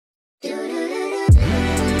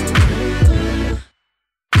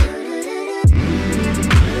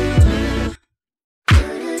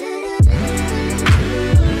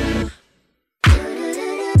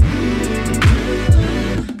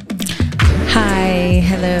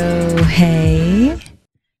Hello, hey,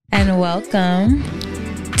 and welcome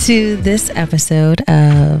to this episode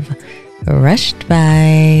of Rushed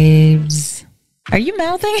Vibes. Are you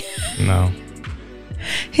mouthing? No.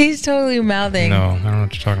 He's totally mouthing. No, I don't know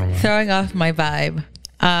what you're talking about. Throwing off my vibe.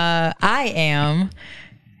 I am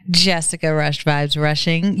Jessica Rushed Vibes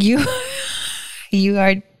Rushing. You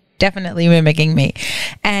are definitely mimicking me.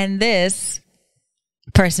 And this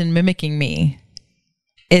person mimicking me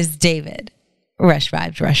is David Rush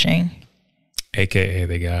Vibes Rushing. AKA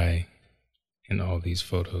the guy in all these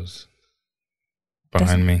photos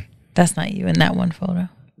behind me. That's not you in that one photo.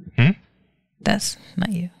 That's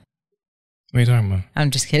not you. What are you talking about? I'm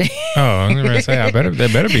just kidding. Oh, I was going to say, that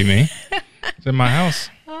better be me. It's in my house.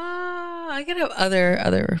 I could have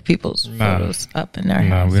other people's photos up in their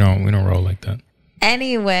house. No, we don't roll like that.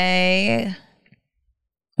 Anyway,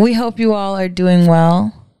 we hope you all are doing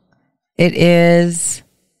well. It is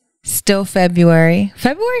still February.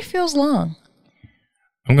 February feels long.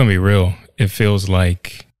 I'm going to be real. It feels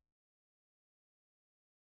like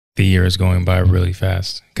the year is going by really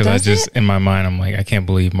fast. Because in my mind, I'm like, I can't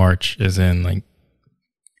believe March is in like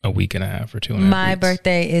a week and a half or 2.5 weeks. My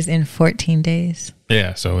birthday is in 14 days.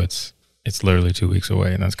 Yeah, so it's literally 2 weeks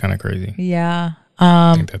away, and that's kind of crazy. Yeah.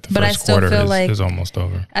 I think that the but first I still quarter feel like is almost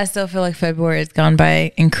over. I still feel like February has gone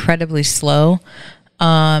by incredibly slow.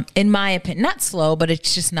 In my opinion, not slow, but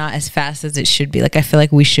it's just not as fast as it should be. Like, I feel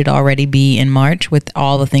like we should already be in March with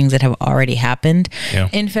all the things that have already happened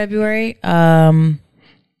in February.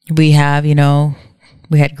 We have,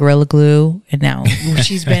 we had Gorilla Glue, and now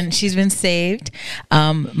she's been saved.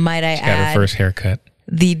 Might I add, got her first haircut.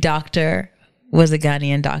 The doctor was a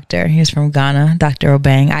Ghanaian doctor. He was from Ghana, Dr.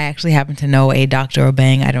 Obeng. I actually happen to know a Dr.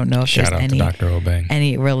 Obeng. I don't know if there's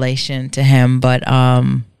any relation to him, but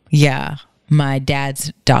yeah, my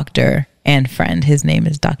dad's doctor and friend, his name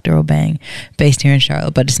is Dr. Obeng, based here in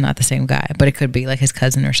Charlotte, but it's not the same guy, but it could be like his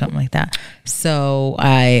cousin or something like that. So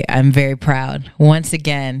I'm very proud. Once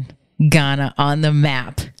again, Ghana on the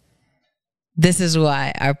map. This is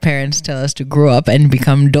why our parents tell us to grow up and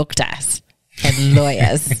become doctors and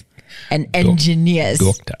lawyers and engineers.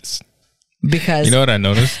 Doctors. Because you know what I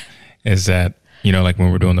noticed is that, like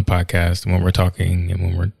when we're doing the podcast and when we're talking and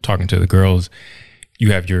when we're talking to the girls,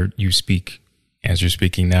 you speak as you're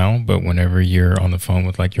speaking now, but whenever you're on the phone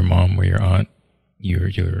with like your mom or your aunt, your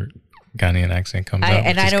Ghanaian accent comes out.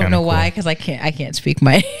 And I don't know why, because I can't speak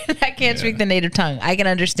speak the native tongue. I can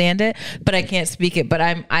understand it, but I can't speak it. But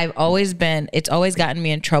it's always gotten me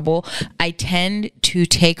in trouble. I tend to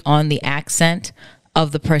take on the accent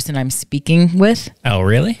of the person I'm speaking with. Oh,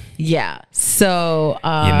 really? Yeah. So you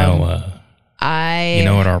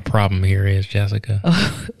know what our problem here is, Jessica?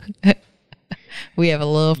 We have a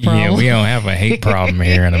love problem. Yeah, we don't have a hate problem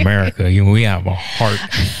here in America. We have a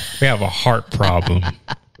heart problem.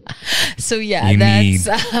 So yeah,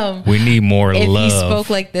 we need more if love. If you spoke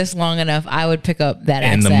like this long enough, I would pick up that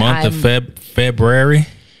accent. In the month of February,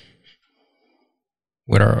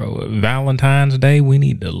 with our Valentine's Day, we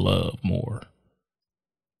need to love more.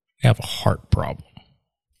 We have a heart problem.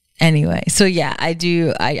 Anyway, so yeah, I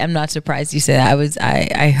do. I'm not surprised you said that.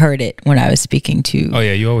 I heard it when I was speaking to. Oh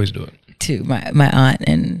yeah, you always do it. To my aunt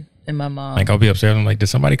and my mom. Like, I'll be upstairs. I'm like, did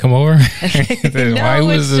somebody come over? Why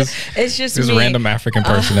was this random African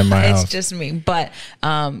person in my house? It's just me. But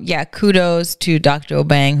yeah, kudos to Dr.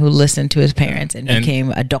 Obeng, who listened to his parents and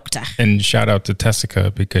became a doctor. And shout out to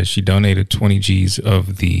Tessica, because she donated 20 G's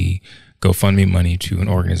of the GoFundMe money to an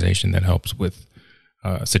organization that helps with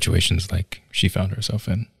situations like she found herself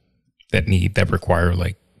in that require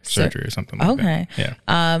like surgery or something like that.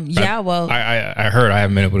 Yeah. Well, I heard, I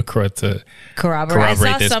haven't been able to corroborate I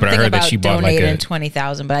saw this, something but I heard about that she bought like donating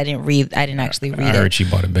 20,000, but I didn't actually read it. I heard she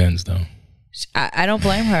bought a Benz though. I don't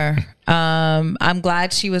blame her. I'm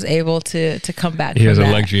glad she was able to come back. Here's a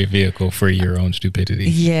luxury vehicle for your own stupidity.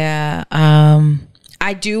 Yeah.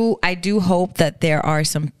 I do hope that there are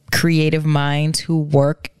some creative minds who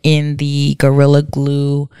work in the Gorilla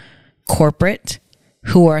Glue corporate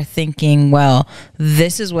who are thinking, well,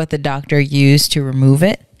 this is what the doctor used to remove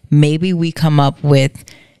it. Maybe we come up with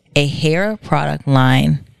a hair product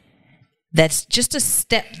line that's just a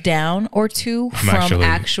step down or two from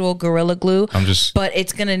actual Gorilla Glue, but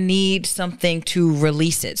it's going to need something to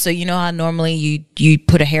release it. So you know how normally you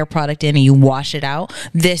put a hair product in and you wash it out?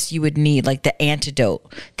 This you would need like the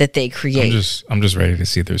antidote that they create. I'm just ready to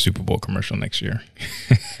see their Super Bowl commercial next year.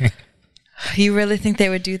 You really think they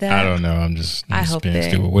would do that? I don't know. I'm just hope being they,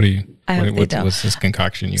 stupid. What do you? I hope they don't. What's this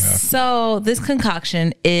concoction you have? So this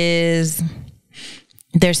concoction is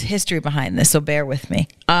there's history behind this, so bear with me.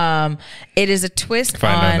 It is a twist If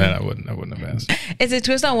I know that, I wouldn't have asked. It's a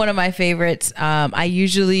twist on one of my favorites.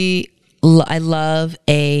 I love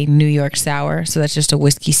a New York sour. So that's just a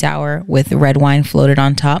whiskey sour with red wine floated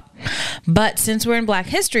on top. But since we're in Black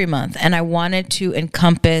History Month and I wanted to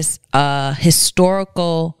encompass a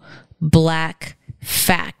historical Black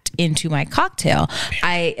fact into my cocktail,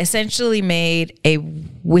 I essentially made a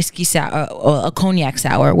whiskey sour, a cognac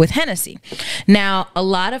sour with Hennessy. Now, a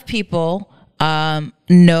lot of people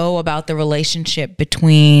know about the relationship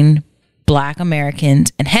between Black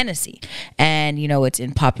Americans and Hennessy. And, you know, it's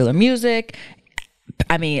in popular music.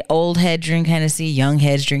 I mean, old heads drink Hennessy, young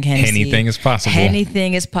heads drink Hennessy. Anything is possible.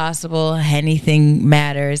 Anything is possible. Anything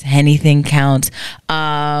matters. Anything counts.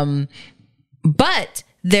 But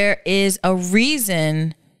there is a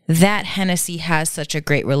reason that Hennessy has such a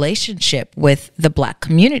great relationship with the Black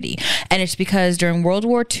community. And it's because during World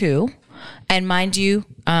War II, and mind you,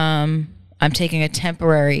 I'm taking a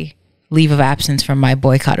temporary leave of absence from my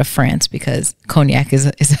boycott of France because cognac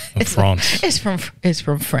is from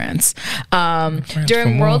France.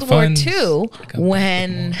 During World War II,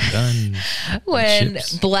 when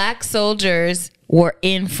Black soldiers were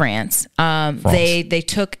in France, they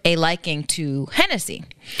took a liking to Hennessy.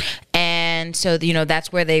 And so, you know,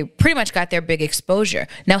 that's where they pretty much got their big exposure.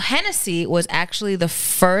 Now, Hennessy was actually the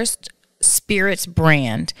first spirits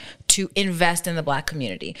brand to invest in the Black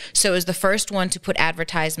community. So it was the first one to put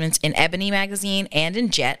advertisements in Ebony magazine and in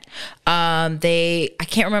Jet. I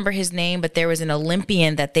can't remember his name, but there was an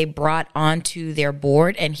Olympian that they brought onto their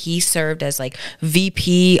board, and he served as like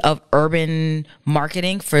VP of urban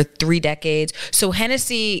marketing for 3 decades. So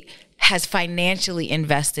Hennessy has financially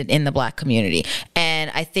invested in the Black community. And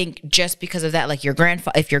I think just because of that, like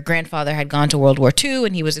if your grandfather had gone to World War II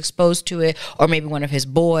and he was exposed to it, or maybe one of his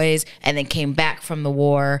boys and then came back from the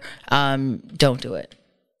war, don't do it.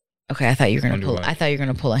 Okay, I thought you were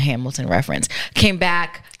gonna pull a Hamilton reference. Came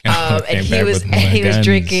back, and he was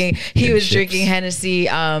drinking Hennessy.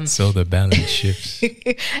 So the balance shifts.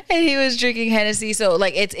 And he was drinking Hennessy. So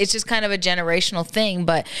like it's just kind of a generational thing,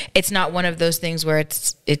 but it's not one of those things where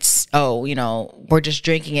it's we're just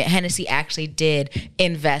drinking it. Hennessy actually did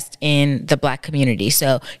invest in the Black community.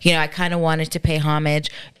 So, you know, I kind of wanted to pay homage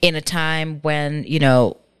in a time when, you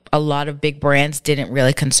know, a lot of big brands didn't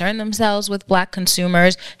really concern themselves with Black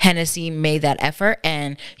consumers. Hennessy made that effort,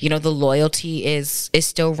 and you know, the loyalty is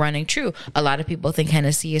still running true. A lot of people think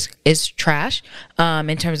Hennessy is trash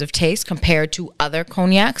in terms of taste compared to other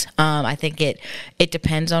cognacs. I think it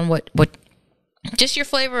depends on what just your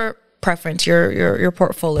flavor preference, your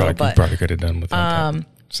portfolio. Probably could have done without that.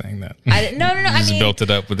 Saying that. No. I mean, built it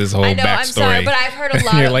up with this whole backstory. I'm sorry, but I've heard a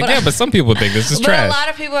lot. You're like, but some people think this is trash. But a lot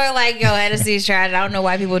of people are like, yo, Hennessy is trash. I don't know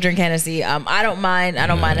why people drink Hennessy. I don't mind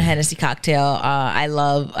a Hennessy cocktail.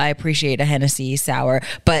 I appreciate a Hennessy sour.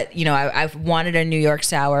 But, you know, I've wanted a New York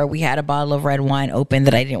sour. We had a bottle of red wine open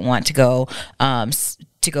that I didn't want to go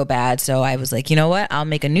bad. So I was like, you know what? I'll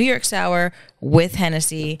make a New York sour with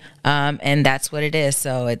Hennessy. And that's what it is.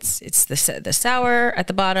 So it's the sour at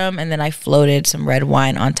the bottom, and then I floated some red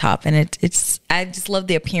wine on top. And I just love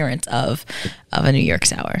the appearance of a New York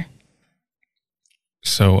sour.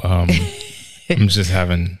 So I'm just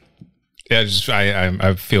having,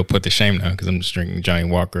 I feel put to shame now because I'm just drinking Johnny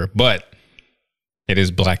Walker, but it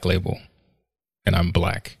is Black label, and I'm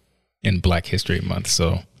Black in Black History Month.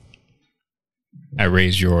 So I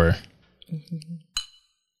raise your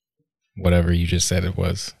whatever you just said it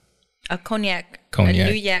was. A cognac. A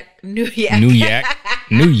New Yak. A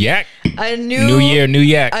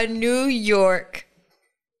New York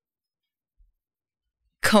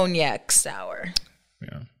cognac sour.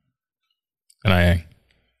 Yeah. And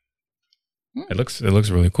it looks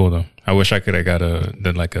really cool though. I wish I could have got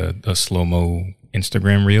a slow-mo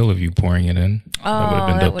Instagram reel of you pouring it in. Oh, that would have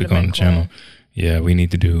been dope to go on the channel. Yeah, we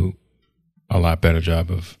need to do a lot better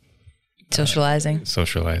job of socializing on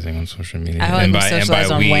social media. And by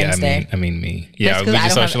on we, Wednesday. I mean me. Yeah, we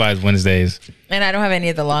just socialize Wednesdays. And I don't have any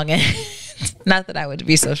of the logins. Not that I would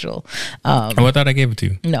be social. I thought I gave it to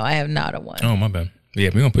you. No, I have not a one. Oh, my bad. Yeah,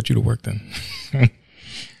 we're going to put you to work then.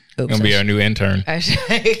 Gonna be our new intern.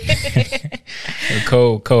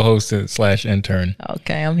 Co-host / intern.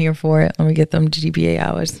 Okay, I'm here for it. Let me get them GPA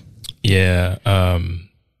hours. Yeah.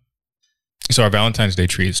 So our Valentine's Day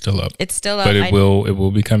tree is still up. It's still up, but it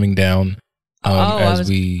will be coming down.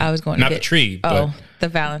 I was going to not the tree, but the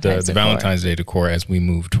Valentine's the Valentine's Day decor as we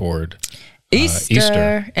move toward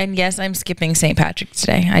Easter. And yes, I'm skipping St. Patrick's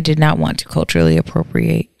Day. I did not want to culturally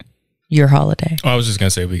appropriate your holiday. Oh, I was just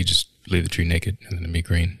gonna say we could just leave the tree naked and then it'd be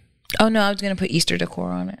green. Oh no, I was gonna put Easter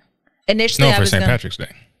decor on it. Initially, for St. Patrick's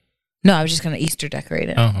Day. No, I was just going to Easter decorate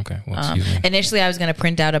it. Oh, okay. Well, excuse me. Initially, I was going to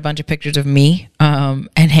print out a bunch of pictures of me and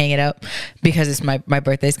hang it up because it's my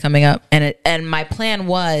birthday's coming up. And my plan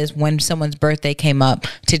was when someone's birthday came up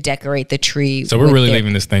to decorate the tree. So we're really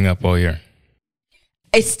leaving this thing up all year.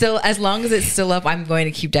 It's still, as long as it's still up, I'm going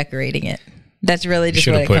to keep decorating it. That's really just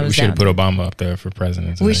what it comes down to. We should have put Obama up there for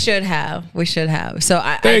president today. We should have. So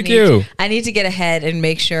I need to get ahead and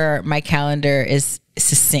make sure my calendar is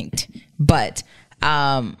succinct. But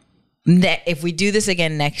if we do this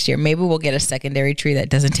again next year, maybe we'll get a secondary tree that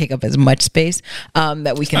doesn't take up as much space.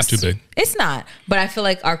 That we can. It's not too big. It's not, but I feel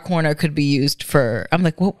like our corner could be used for. I'm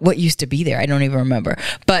like, what used to be there? I don't even remember.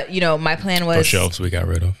 But my plan was those shelves we got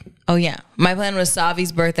rid of. Oh yeah, my plan was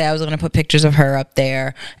Savi's birthday. I was going to put pictures of her up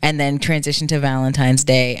there, and then transition to Valentine's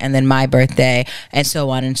Day, and then my birthday, and so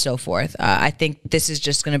on and so forth. I think this is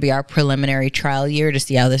just going to be our preliminary trial year to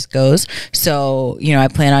see how this goes. So I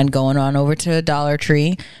plan on going on over to Dollar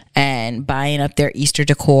Tree and buying up their Easter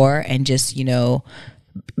decor and just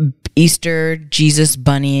Easter Jesus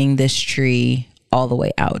bunnying this tree all the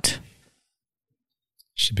way out.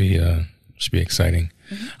 Should be exciting.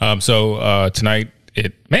 So tonight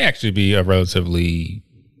it may actually be a relatively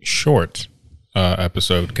short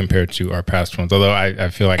episode compared to our past ones. Although I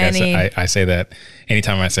feel like I say that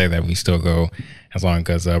anytime I say that, we still go as long,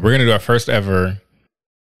 because we're gonna do our first ever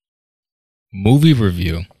movie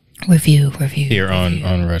review here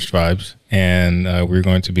on Rush Vibes, and we're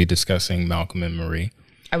going to be discussing Malcolm and Marie.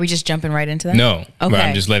 Are we just jumping right into that? No, okay. But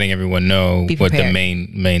I'm just letting everyone know what the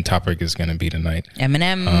main topic is going to be tonight.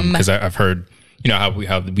 Eminem, because I've heard how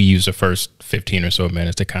we use the first 15 or so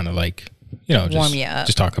minutes to kind warm you up,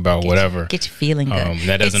 just talk about whatever, get you feeling good.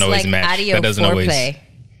 That doesn't always match. That doesn't always.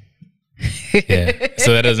 Yeah,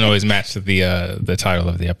 so that doesn't always match the title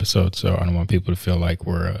of the episode. So I don't want people to feel like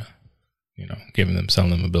we're selling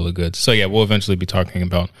them a bill of goods. So yeah, we'll eventually be talking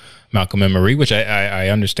about Malcolm and Marie, which I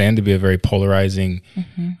understand to be a very polarizing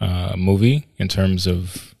movie in terms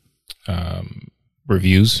of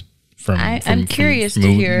reviews I'm curious to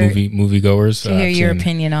hear moviegoers. To hear your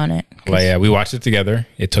opinion on it. Well, yeah, we watched it together.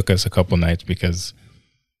 It took us a couple nights because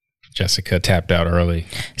Jessica tapped out early.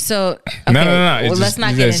 So okay. No. Well, let's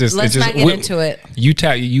not get into it. You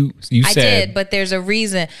said I did, but there's a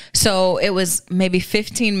reason. So it was maybe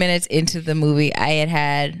 15 minutes into the movie. I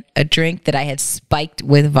had a drink that I had spiked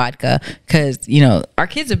with vodka because our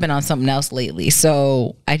kids have been on something else lately.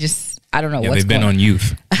 So I don't know what's they've been on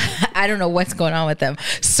youth. I don't know what's going on with them.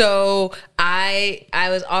 So I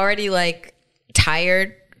was already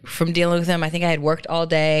tired from dealing with them. I think I had worked all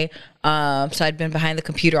day. So I'd been behind the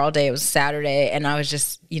computer all day. It was Saturday, and I was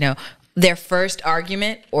just, their first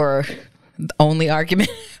argument or the only argument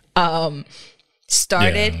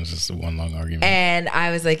started. Yeah, it was just one long argument. And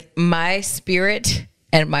I was like, my spirit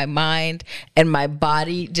and my mind and my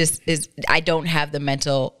body I don't have the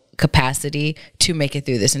mental capacity to make it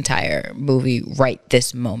through this entire movie right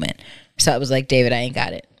this moment. So I was like, David, I ain't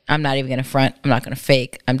got it. I'm not even going to front. I'm not going to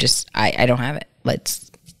fake. I don't have it.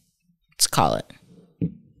 Let's call it.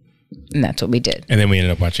 And that's what we did. And then we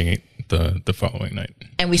ended up watching it the following night.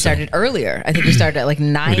 And we started earlier. I think we started at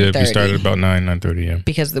 9:30. We started about 9:30, yeah.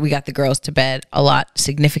 Because we got the girls to bed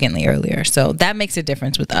significantly earlier. So that makes a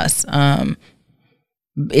difference with us.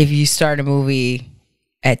 If you start a movie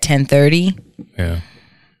at 10:30, yeah,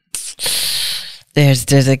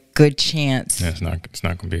 there's a good chance. Yeah, it's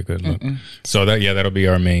not going to be a good look. So that'll be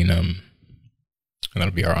our main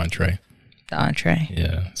that'll be our entree. The entree.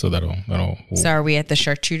 Yeah. So that'll So are we at the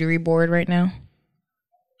charcuterie board right now?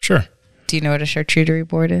 Sure. Do you know what a charcuterie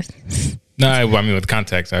board is? No, I mean, with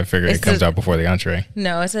context, I figured it comes out before the entree.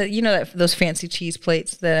 No, it's those fancy cheese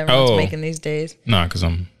plates that everyone's making these days. No, because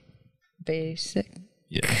I'm basic.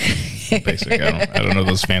 Yeah, basic. I don't know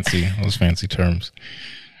those fancy terms.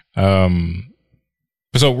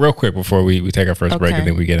 So real quick before we take our first break and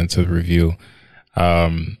then we get into the review,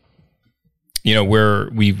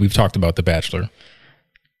 we've talked about The Bachelor.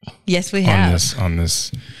 Yes, we have on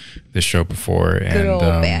this show before. Good old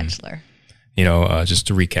Bachelor. Just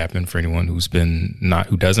to recap, and for anyone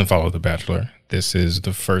who doesn't follow The Bachelor, this is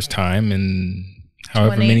the first time in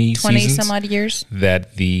however many 20 seasons some odd years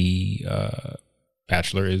that the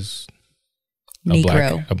Bachelor is a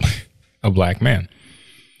black man,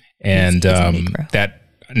 and that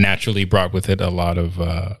naturally brought with it a lot of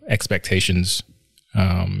expectations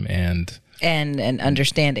and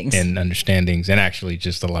understandings and actually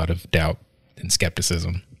just a lot of doubt and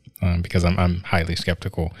skepticism because I'm highly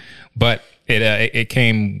skeptical. But it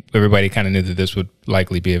came. Everybody kind of knew that this would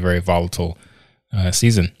likely be a very volatile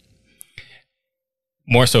season.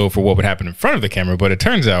 More so for what would happen in front of the camera, but it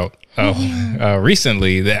turns out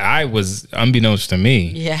recently that I was, unbeknownst to me.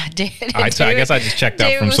 Yeah, I guess I just checked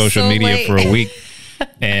out from social media for a week,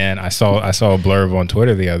 and I saw a blurb on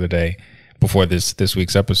Twitter the other day before this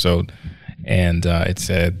week's episode, and it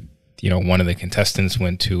said, one of the contestants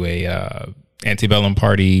went to a Antebellum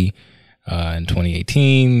party in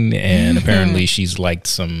 2018, and apparently she's liked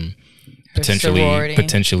some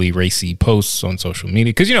potentially racy posts on social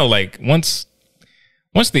media, because like once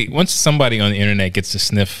somebody on the internet gets to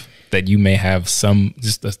sniff that you may have some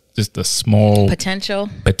just a small potential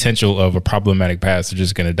of a problematic past, they're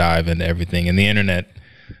just going to dive into everything. And the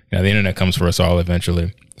internet comes for us all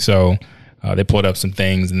eventually. So they pulled up some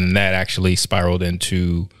things, and then that actually spiraled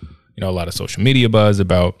into a lot of social media buzz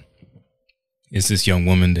about, is this young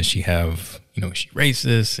woman, does she have, is she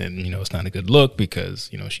racist? And, it's not a good look because,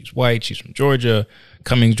 she's white, she's from Georgia,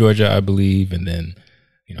 Cummings, Georgia, I believe. And then,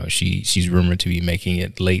 she's rumored to be making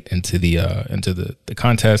it late into the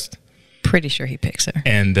contest. Pretty sure he picks her.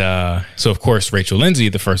 And so, of course, Rachel Lindsay,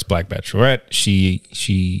 the first Black Bachelorette, she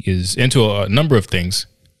is into a number of things.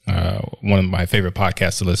 One of my favorite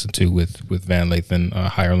podcasts to listen to with Van Lathan,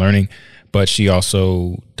 Higher Learning. But she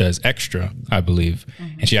also does Extra, I believe.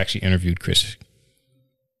 Mm-hmm. And she actually interviewed Chris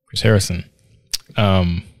Harrison,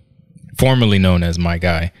 formerly known as My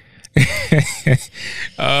Guy.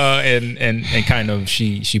 And kind of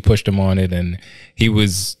she pushed him on it, and he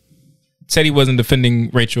said he wasn't defending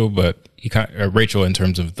Rachel, but Rachel in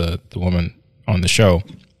terms of the woman on the show,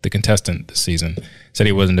 the contestant this season, said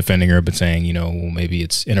he wasn't defending her, but saying, well, maybe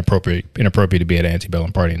it's inappropriate to be at an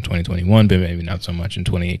Antebellum party in 2021, but maybe not so much in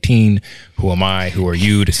 2018. Who am I? Who are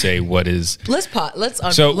you to say what is? Let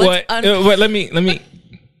me.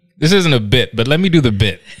 This isn't a bit, but let me do the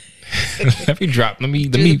bit. Let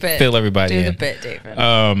me fill everybody in. Do the bit,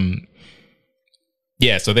 David.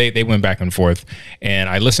 Yeah, so they went back and forth, and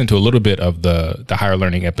I listened to a little bit of the Higher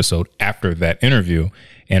Learning episode after that interview,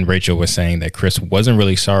 and Rachel was saying that Chris wasn't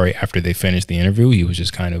really sorry after they finished the interview. He was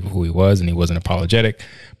just kind of who he was, and he wasn't apologetic.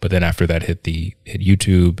 But then after that hit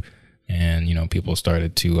YouTube, and people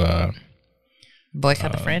started to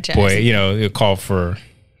boycott the franchise. Call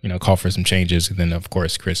for some changes. And then of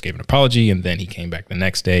course Chris gave an apology, and then he came back the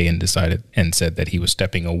next day and said that he was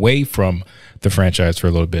stepping away from the franchise for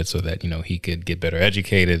a little bit so that he could get better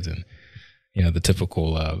educated, and the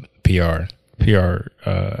typical PR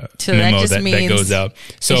memo that goes out.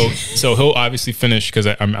 So he'll obviously finish, because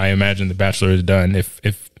I imagine The Bachelor is done,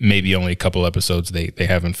 if maybe only a couple episodes they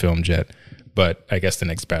haven't filmed yet. But I guess the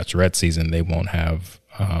next Bachelorette season they won't have.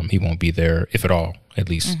 He won't be there, if at all, at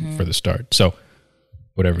least for the start. So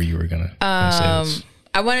whatever you were gonna say.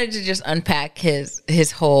 I wanted to just unpack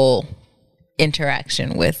his whole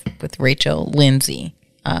interaction with Rachel Lindsay,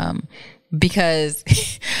 because.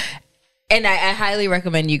 And I highly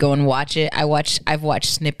recommend you go and watch it. I've watched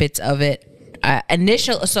snippets of it.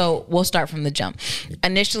 So we'll start from the jump.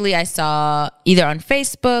 Initially, I saw either on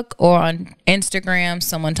Facebook or on Instagram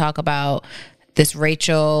someone talk about this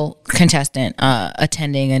Rachel contestant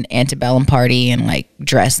attending an Antebellum party and like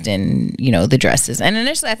dressed in the dresses. And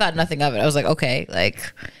initially, I thought nothing of it. I was like, okay,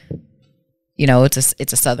 like.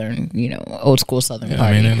 It's a Southern, old school Southern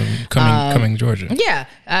party. I mean, Cummings, Georgia. Yeah.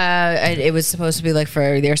 It was supposed to be like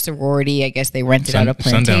for their sorority. I guess they rented out a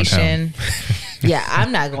plantation. Yeah,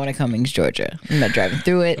 I'm not going to Cummings, Georgia. I'm not driving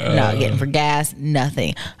through it. Not getting for gas.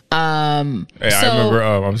 Nothing. I remember.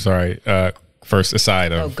 I'm sorry. First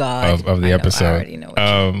aside of the episode. I already know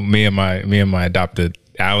what me and my adopted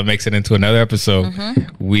Alan makes it into another episode.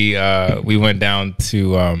 Mm-hmm. We went down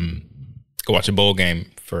to go watch a bowl game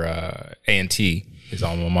for A&T, his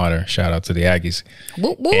alma mater. Shout out to the Aggies.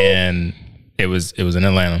 Woo, woo. And it was in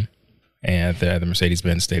Atlanta, and at the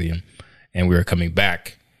Mercedes-Benz Stadium, and we were coming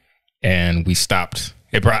back, and we stopped.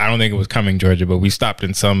 I don't think it was Cumming, Georgia, but we stopped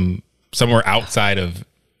in somewhere outside of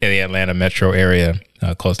the Atlanta metro area,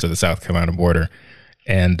 close to the South Carolina border,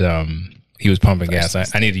 and he was pumping gas. I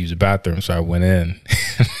needed to use the bathroom, so I went in.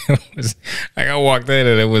 I walked in,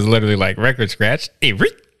 and it was literally like record scratch, and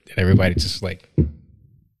everybody just like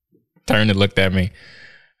turned and looked at me,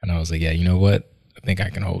 and I was like, yeah, you know what? I think I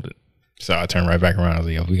can hold it. So I turned right back around. I was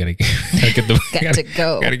like, yo, we gotta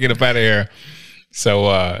get up out of here. So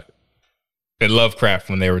at Lovecraft,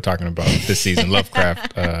 when they were talking about this season,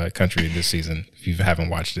 Lovecraft Country this season, if you haven't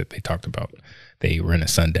watched it, they talked about they were in a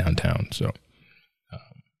sundown town. So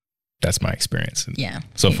that's my experience. And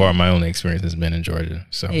so far, my only experience has been in Georgia.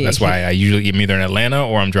 So that's why I usually am either in Atlanta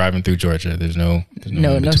or I'm driving through Georgia. There's no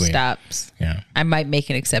stops. Yeah. I might make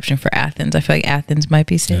an exception for Athens. I feel like Athens might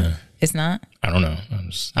be safe. Yeah. It's not? I don't know. I'm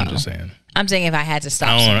just saying. I'm saying if I had to stop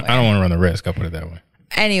I don't want to run the risk. I'll put it that way.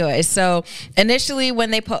 Anyway, so initially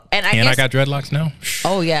when they put I got dreadlocks now.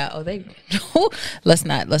 Oh yeah. Oh, they. Let's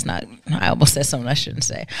not. I almost said something I shouldn't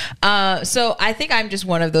say. So I think I'm just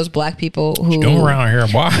one of those black people who doing around here,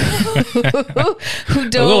 boy. who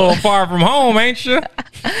don't a little far from home, ain't you?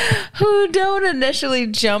 Who don't initially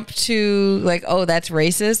jump to like, oh, that's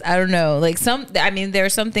racist. I don't know. Like there are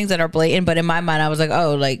some things that are blatant, but in my mind, I was like,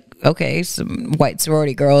 oh, like okay, some white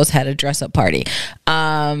sorority girls had a dress up party.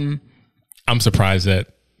 I'm surprised that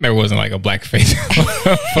there wasn't like a blackface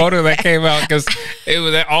photo that came out, because it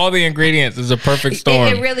was all the ingredients. It was a perfect storm.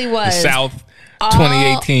 It really was. The South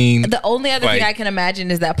 2018. The only other thing I can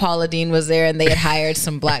imagine is that Paula Deen was there and they had hired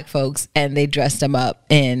some black folks and they dressed them up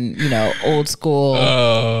in, old school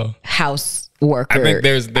house worker. I think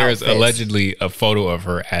there's outfits. Allegedly a photo of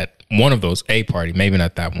her at one of those party, maybe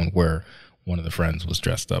not that one, where one of the friends was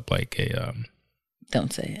dressed up like a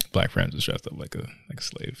don't say it. Black friends was dressed up like a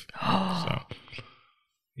slave. So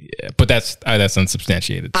yeah, but that's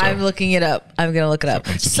unsubstantiated. So. I'm looking it up. I'm gonna look it up.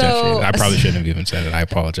 So I probably shouldn't have even said it. I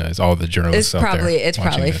apologize. All the journalists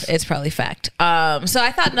it's probably fact. So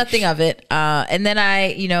I thought nothing of it, and then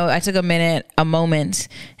I took a moment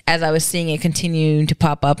as I was seeing it continue to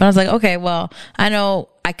pop up, and I was like, okay, well,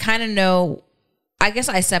 I kind of know. I guess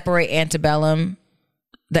I separate Antebellum,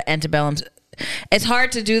 the Antebellum's. It's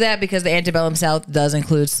hard to do that because the Antebellum South does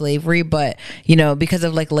include slavery, but because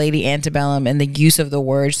of like Lady Antebellum and the use of the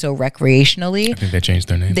word so recreationally, I think they changed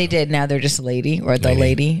their name. They did. Now they're just Lady or the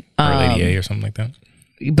Lady or Lady A or something like that.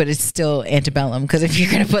 But it's still Antebellum, because if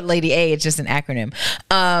you're gonna put Lady A, it's just an acronym.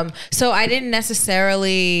 So I didn't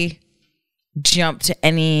necessarily jump to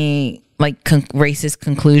any like racist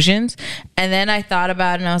conclusions, and then I thought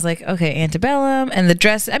about it and I was like, okay, Antebellum and the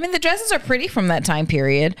dress. I mean, the dresses are pretty from that time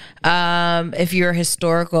period. If you're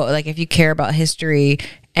historical, like if you care about history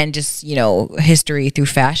and just history through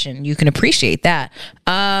fashion, you can appreciate that.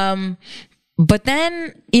 But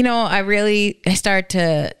then I started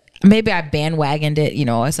to, maybe I bandwagoned it.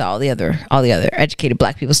 I saw all the other educated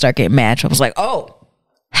black people start getting mad. So I was like, oh,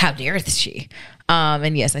 how dareth she?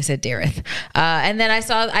 And yes, I said dareth. And then I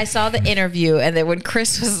saw the interview, and then when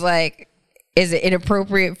Chris was like, is it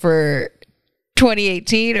inappropriate for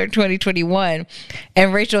 2018 or 2021?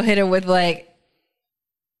 And Rachel hit him with like,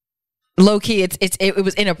 low key, it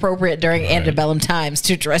was inappropriate during Antebellum times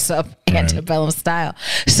to dress up Antebellum style.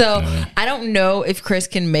 So I don't know if Chris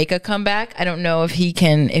can make a comeback. I don't know if he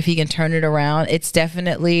can turn it around. It's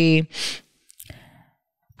definitely,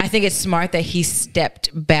 I think it's smart that he stepped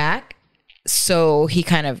back, so he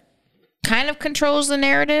kind of controls the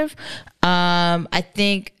narrative. I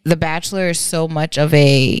think The Bachelor is so much of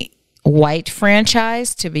a white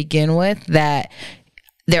franchise to begin with that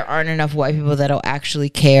there aren't enough white people that'll actually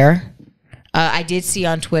care. I did see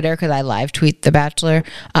on Twitter, because I live tweet The Bachelor,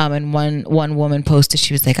 and one woman posted,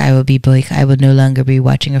 she was like, I will no longer be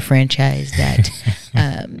watching a franchise that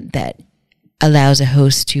that allows a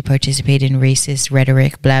host to participate in racist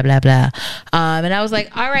rhetoric, blah blah blah. And I was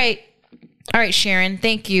like, all right, Sharon,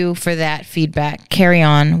 thank you for that feedback. Carry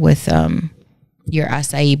on with your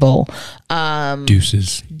acai bowl.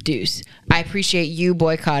 Deuce. I appreciate you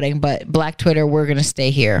boycotting, but Black Twitter, we're gonna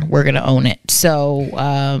stay here. We're gonna own it.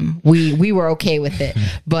 So we were okay with it,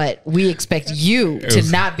 but we expect you to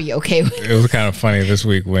not be okay with it. It was kind of funny this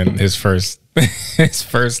week when his first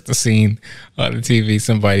scene on the TV,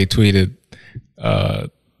 somebody tweeted,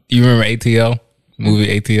 you remember ATL?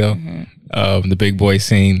 Movie ATL? Mm-hmm. The big boy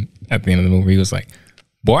scene at the end of the movie. He was like,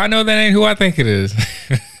 boy, I know that ain't who I think it is.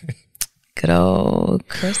 Good old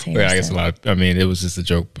Chris Hansen. Yeah, I guess it was just a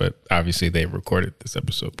joke, but obviously they recorded this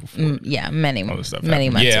episode before. Many months ago.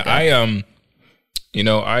 I don't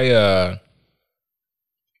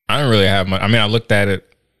really have much. I mean, I looked at it.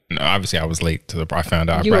 Obviously, I was late to the. I found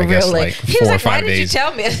out. You were real late. Like 4 or 5 days. Why did you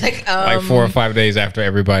tell me? It's like 4 or 5 days after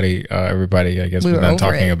everybody, I guess, was done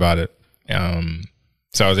talking about it.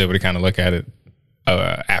 So I was able to kind of look at it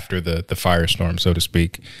after the firestorm, so to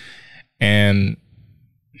speak. And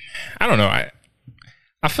I don't know.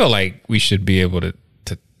 I feel like we should be able to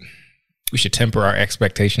we should temper our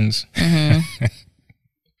expectations. Mm-hmm.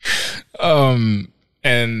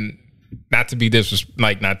 And not to be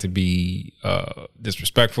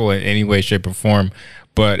disrespectful in any way, shape, or form,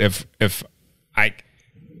 but if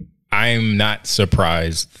I'm not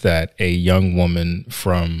surprised that a young woman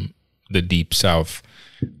from the Deep South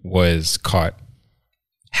was caught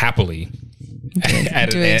happily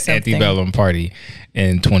at an Antebellum party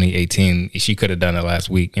in 2018. She could have done it last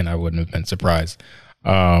week, and I wouldn't have been surprised.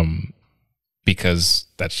 Because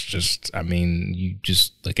that's just, you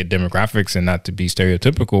just look at demographics, and not to be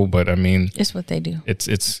stereotypical, but it's what they do.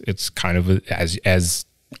 It's kind of as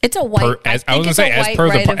It's a white. As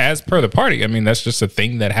per the party. I mean, that's just a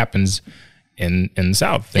thing that happens in the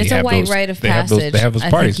South. It's a white rite of passage. They have those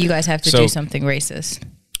parties. I think you guys have to do something racist.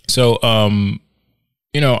 So,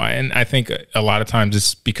 and I think a lot of times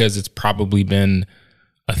it's because it's probably been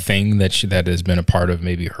a thing that has been a part of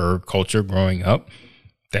maybe her culture growing up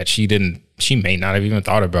that she may not have even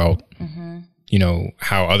thought about,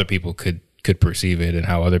 how other people could perceive it and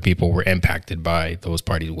how other people were impacted by those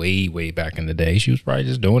parties way, way back in the day. She was probably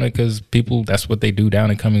just doing it because that's what they do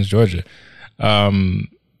down in Cummings, Georgia. Now,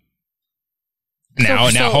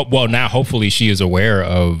 hopefully she is aware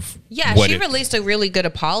of. Yeah, she released a really good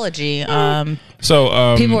apology.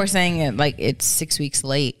 People were saying it's 6 weeks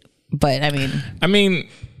late, but I mean,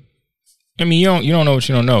 you don't know what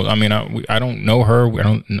you don't know. I mean, I don't know her.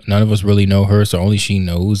 None of us really know her, so only she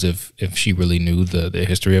knows if she really knew the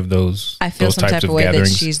history of those. I feel some type of way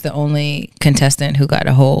gatherings. That she's the only contestant who got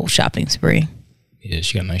a whole shopping spree. Yeah,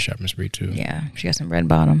 she got a nice shopping spree too. Yeah, she got some red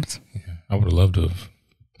bottoms. Yeah, I would have loved to have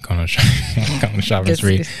gone on a shopping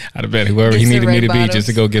spree. I'd have bet whoever he needed me to be just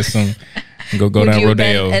to go get some, go down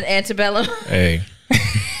Rodeo. An Antebellum. Hey.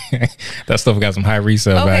 That stuff got some high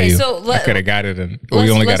resale value. So I could have got it, and we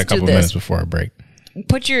only got a couple minutes before our break.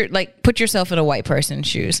 Put yourself in a white person's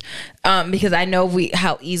shoes, because I know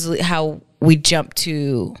how we jump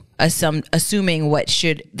to assuming what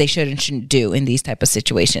they should and shouldn't do in these type of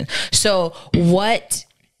situations. So what?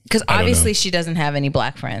 Because obviously she doesn't have any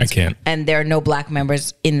black friends. I can't, and there are no black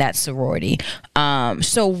members in that sorority.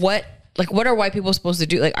 So what? What are white people supposed to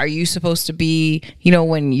do? Are you supposed to be,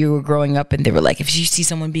 when you were growing up and they were like, if you see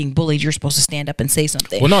someone being bullied, you're supposed to stand up and say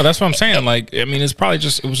something? Well, no, that's what I'm saying. It's probably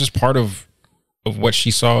it was just part of what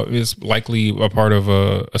she saw. Is likely a part of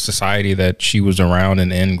a society that she was around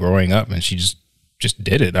and in growing up, and she just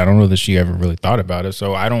did it. I don't know that she ever really thought about it.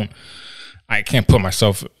 So I can't put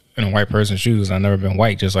myself in a white person's shoes. I've never been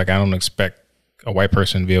white. Just like I don't expect a white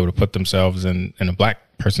person to be able to put themselves in a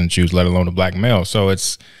black person's shoes, let alone a black male. So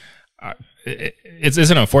it's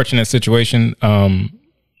an unfortunate situation.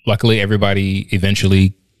 Luckily, everybody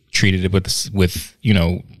eventually treated it with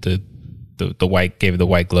the white, gave it the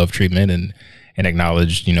white glove treatment and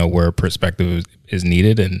acknowledged where perspective is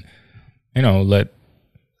needed, and let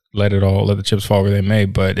the chips fall where they may.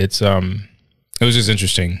 But it was just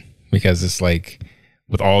interesting because it's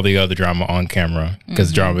with all the other drama on camera,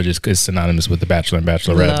 because drama just is synonymous with the Bachelor and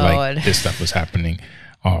Bachelorette. Lord. This stuff was happening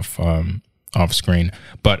off screen,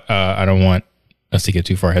 but I don't want us to get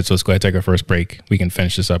too far ahead. So let's go ahead and take our first break. We can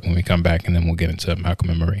finish this up when we come back, and then we'll get into Malcolm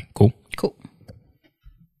and Marie. Cool. All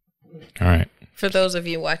right. For those of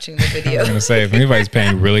you watching the video, I was gonna say, if anybody's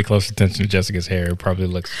paying really close attention to Jessica's hair, it probably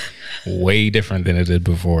looks way different than it did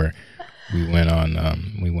before we went on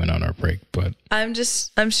our break. But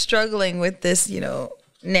I'm struggling with this,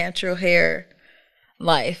 natural hair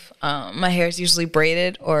life. My hair is usually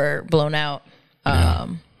braided or blown out.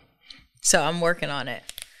 So I'm working on it.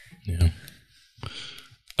 Yeah.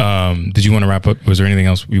 Did you want to wrap up? Was there anything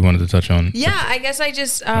else you wanted to touch on? Yeah, I guess I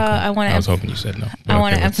just I want to. I was hoping you said no. I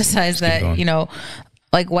want to emphasize that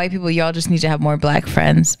white people, y'all just need to have more black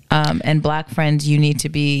friends. And black friends, you need to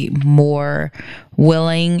be more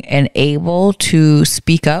willing and able to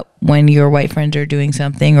speak up when your white friends are doing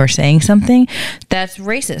something or saying something that's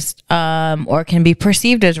racist, or can be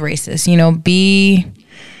perceived as racist.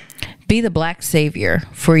 Be the black savior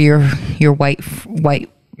for your white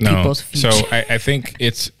people's future. So I think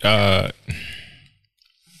it's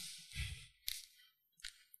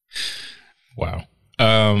wow.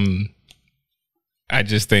 I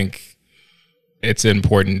just think it's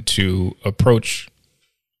important to approach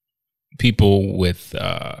people with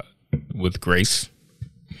grace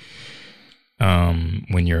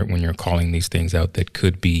when you're calling these things out that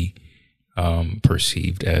could be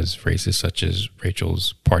perceived as racist, such as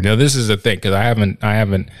Rachel's part. Now, this is a thing because I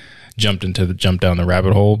haven't jumped down the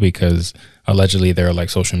rabbit hole, because allegedly there are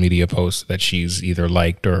social media posts that she's either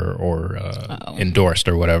liked or endorsed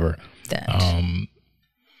or whatever.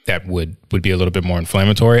 That would be a little bit more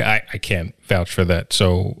inflammatory. I can't vouch for that.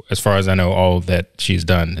 So as far as I know, all that she's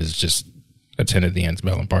done is just attended the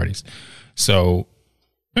Antebellum parties. So,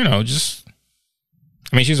 she's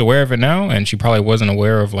aware of it now, and she probably wasn't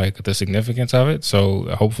aware of the significance of it.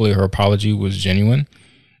 So hopefully her apology was genuine.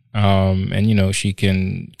 And she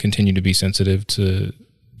can continue to be sensitive to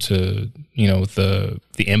the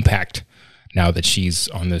impact now that she's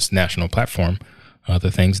on this national platform,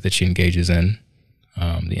 the things that she engages in,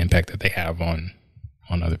 the impact that they have on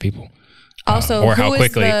other people. Also, or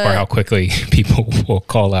how quickly people will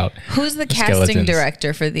call out. Who's the casting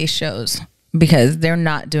director for these shows? Because they're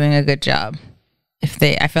not doing a good job.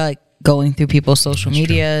 I feel like going through people's social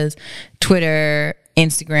medias, Twitter,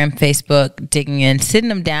 Instagram, Facebook, digging in, sitting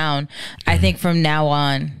them down. I think from now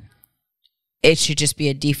on, it should just be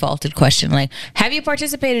a defaulted question. Like, have you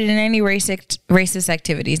participated in any racist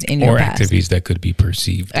activities in your past? Or activities that could be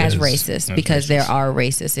perceived as racist, because there are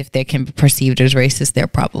racists. If they can be perceived as racist, they're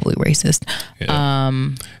probably racist.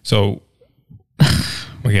 Yeah. So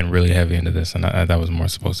we're getting really heavy into this, and that was more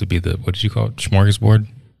supposed to be the, what did you call it? Smorgasbord?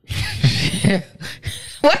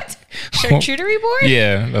 What? Charcuterie board?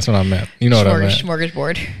 Yeah, that's what I meant. You know what I meant.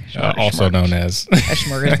 Smorgasbord. Also known as a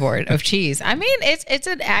smorgasbord of cheese. I mean, it's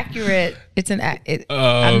an accurate.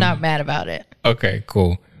 I'm not mad about it. Okay,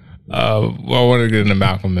 cool. Well, I want to get into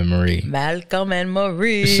Malcolm and Marie. Malcolm and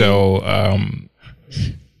Marie. So, I'm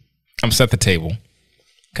set the table.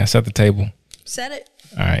 Can I set the table? Set it.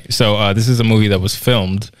 All right. So, this is a movie that was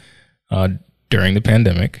filmed during the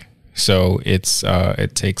pandemic. So it's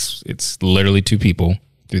literally two people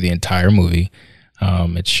through the entire movie.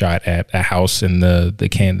 It's shot at a house in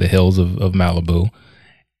the hills of Malibu,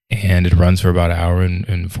 and it runs for about an hour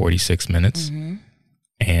and 46 minutes. Mm-hmm.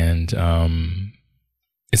 And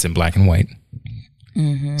it's in black and white.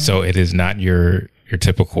 Mm-hmm. So it is not your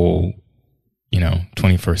typical,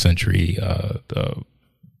 21st century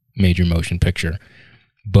major motion picture,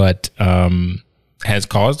 but has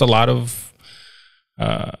caused a lot of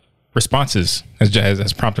responses,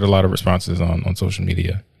 has prompted a lot of responses on social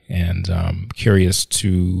media, and curious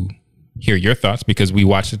to hear your thoughts, because we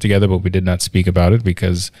watched it together, but we did not speak about it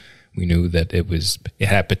because we knew that it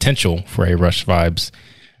had potential for a Rush Vibes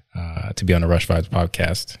to be on a Rush Vibes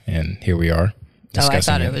podcast, and here we are. I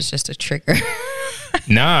thought it was just a trigger.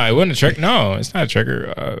 Nah, it wasn't a trigger. No, it's not a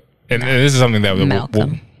trigger. And this is something that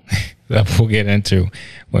we'll get into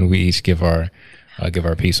when we each give our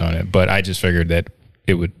piece on it. But I just figured that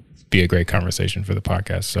it would be a great conversation for the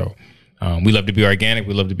podcast. So we love to be organic.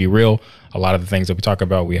 We love to be real. A lot of the things that we talk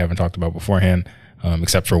about, we haven't talked about beforehand,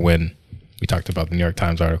 except for when we talked about the New York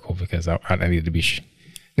Times article, because I needed to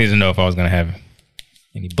know if I was going to have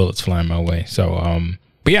any bullets flying my way. So,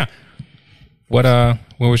 but yeah, what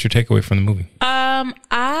was your takeaway from the movie?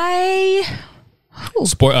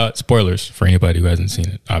 Spoilers for anybody who hasn't seen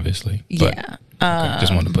it, obviously. But, yeah. Okay,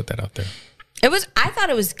 just wanted to put that out there. I thought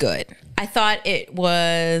it was good. I thought it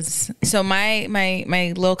was, so my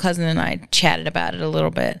little cousin and I chatted about it a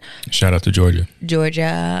little bit. Shout out to Georgia.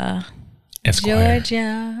 Esquire.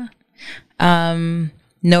 Georgia. No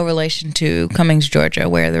relation to Cummings, Georgia,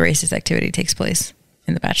 where the racist activity takes place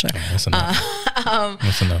in The Bachelor. Oh, that's enough.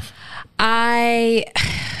 That's enough. I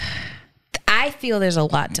feel there's a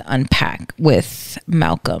lot to unpack with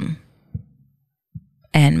Malcolm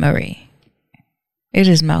and Marie. It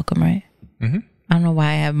is Malcolm, right? Mm-hmm. I don't know why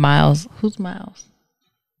I have Miles. Who's Miles?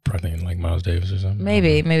 Probably like Miles Davis or something.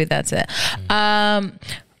 Maybe that's it.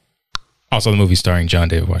 Also, the movie starring John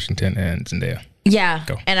David Washington and Zendaya. Yeah,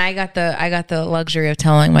 and I got the luxury of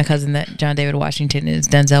telling my cousin that John David Washington is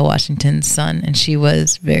Denzel Washington's son, and she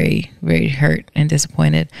was very, very hurt and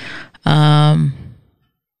disappointed.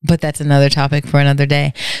 But that's another topic for another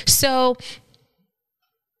day. So,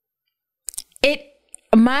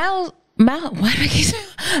 Malcolm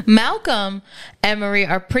and Marie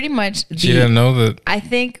are pretty much. She didn't know that.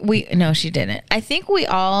 No, she didn't. I think we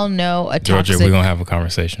all know a toxic. Georgia, we're gonna have a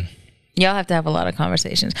conversation. Y'all have to have a lot of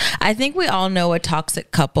conversations. I think we all know a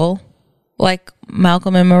toxic couple like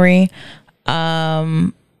Malcolm and Marie.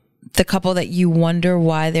 The couple that you wonder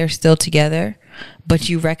why they're still together, but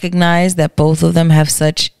you recognize that both of them have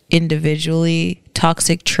such individually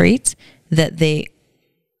toxic traits that they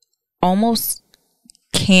almost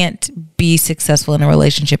can't be successful in a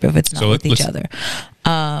relationship if it's not with each other.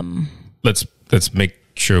 Let's make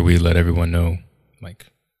sure we let everyone know, like,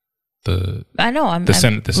 I know. The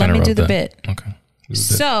center let me do the that. bit. Okay.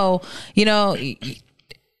 So,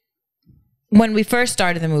 when we first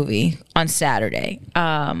started the movie on Saturday,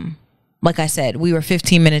 like I said, we were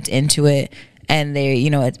 15 minutes into it, and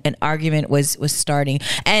an argument was starting.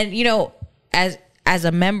 And as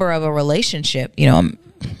a member of a relationship, I'm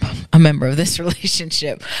a member of this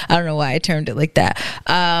relationship. I don't know why I termed it like that.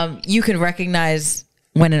 You can recognize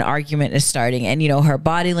when an argument is starting, and her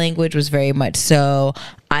body language was very much so,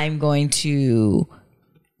 I'm going to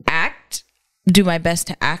do my best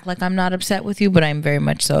to act like I'm not upset with you, but I'm very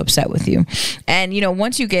much so upset with you. And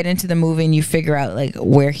once you get into the movie and you figure out like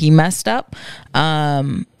where he messed up,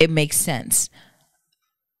 it makes sense.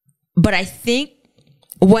 But I think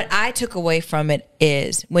what I took away from it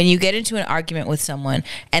is when you get into an argument with someone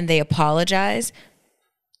and they apologize,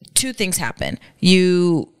 two things happen.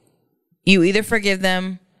 You either forgive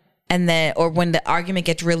them and then, or when the argument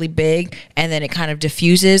gets really big and then it kind of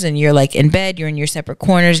diffuses and you're like in bed, you're in your separate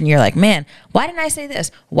corners and you're like, man, why didn't I say this?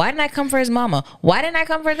 Why didn't I come for his mama? Why didn't I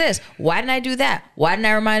come for this? Why didn't I do that? Why didn't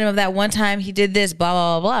I remind him of that one time he did this, blah,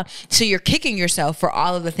 blah, blah, blah. So you're kicking yourself for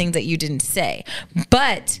all of the things that you didn't say.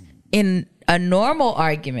 But in a normal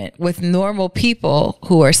argument with normal people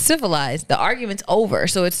who are civilized, the argument's over.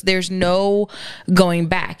 So there's no going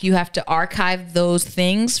back. You have to archive those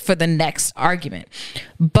things for the next argument.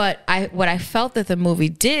 But what I felt that the movie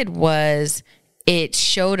did was it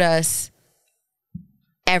showed us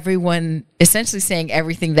everyone essentially saying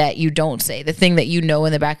everything that you don't say. The thing that you know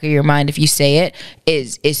in the back of your mind, if you say it,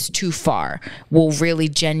 is too far, will really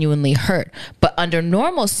genuinely hurt. But under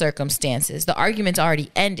normal circumstances, the argument's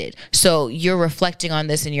already ended. So you're reflecting on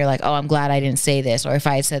this and you're like, oh, I'm glad I didn't say this. Or if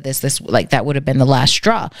I had said this like that would have been the last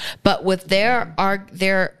straw. But with their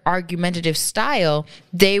argumentative style,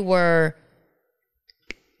 they were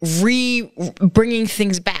bringing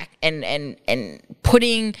things back and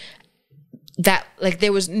putting that, like,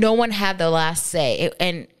 there was no one had the last say.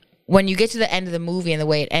 And when you get to the end of the movie and the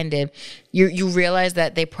way it ended, you realize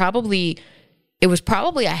that it was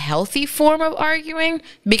probably a healthy form of arguing,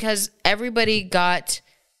 because everybody got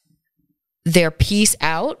their piece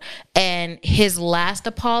out. And his last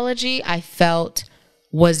apology, I felt,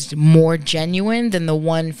 was more genuine than the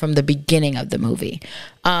one from the beginning of the movie.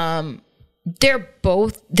 They're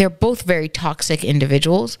both very toxic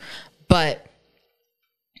individuals, but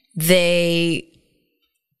I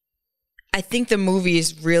think the movie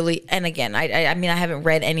is really, and again, I mean, I haven't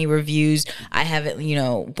read any reviews. I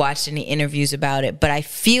haven't, watched any interviews about it, but I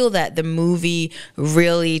feel that the movie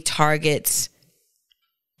really targets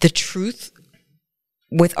the truth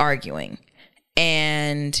with arguing.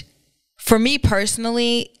 And for me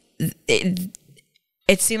personally, it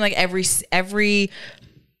seemed like every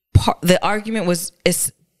part, the argument was,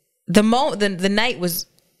 the night was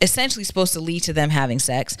essentially supposed to lead to them having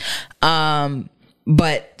sex,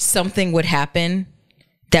 but something would happen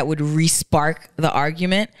that would re-spark the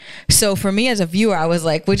argument. So for me as a viewer, I was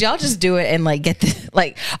like, would y'all just do it and like get this,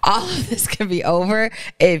 like all of this could be over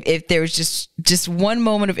if there was just one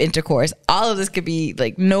moment of intercourse. All of this could be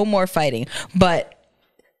like no more fighting, but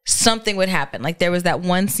something would happen. Like there was that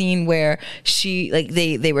one scene where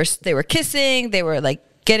they were kissing, they were like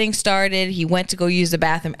getting started. He went to go use the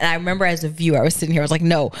bathroom, and I remember as a viewer, I was sitting here, I was like,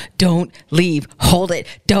 no, don't leave, hold it,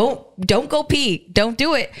 don't go pee, don't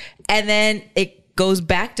do it. And then it goes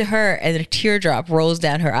back to her and a teardrop rolls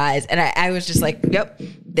down her eyes, and I was just like, yep,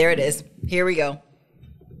 there it is, here we go.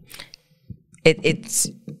 It's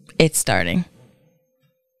starting.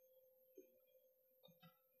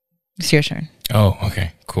 It's your turn. Oh,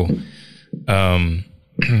 okay, cool.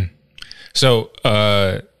 So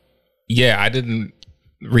yeah, I didn't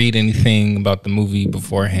read anything about the movie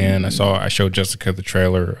beforehand. I showed Jessica the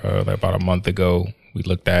trailer about a month ago. We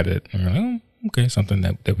looked at it and we were like, oh, okay, something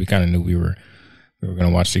that we kind of knew we were going to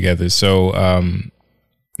watch together. So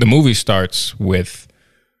the movie starts with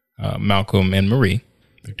Malcolm and Marie.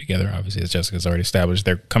 They're together, obviously, as Jessica's already established.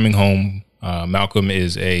 They're coming home. Malcolm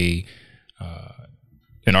is an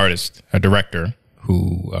artist, a director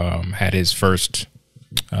who had his first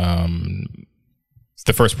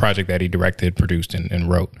the first project that he directed, produced, and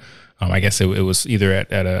wrote. I guess it was either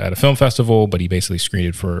at a film festival, but he basically screened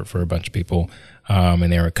it for a bunch of people,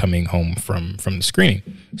 and they were coming home from the screening.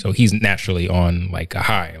 So he's naturally on like a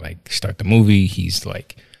high. Like start the movie, he's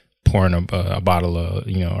like pouring a bottle of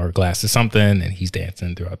or a glass of something, and he's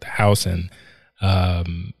dancing throughout the house. And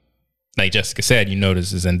like Jessica said, you notice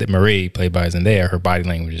that Marie, played by Zendaya, her body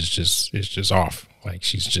language is just off. Like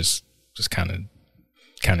she's just kind of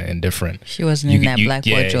indifferent. She wasn't in that black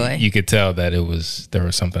boy joy. You could tell that there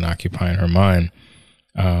was something occupying her mind.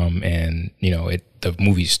 And the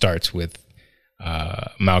movie starts with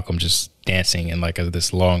Malcolm just dancing in like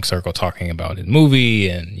this long circle, talking about his movie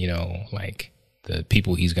and like the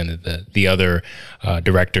people the other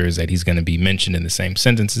directors that he's gonna be mentioned in the same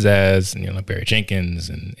sentences as, like Barry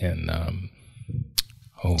Jenkins and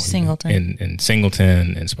Singleton and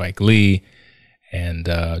Singleton and Spike Lee. And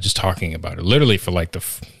just talking about it literally for like I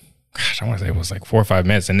want to say it was like 4 or 5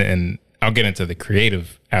 minutes. And I'll get into the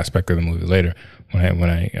creative aspect of the movie later when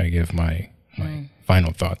I give my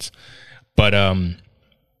final thoughts. But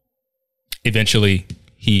eventually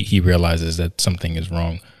he realizes that something is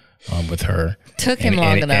wrong with her. Took him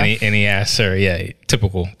long enough. And he asks her,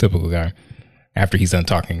 typical guy. After he's done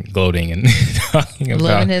gloating and talking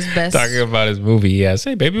about his movie, he asks,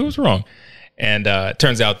 hey, baby, what's wrong? And it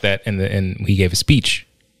turns out that he gave a speech,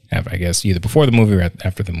 I guess, either before the movie or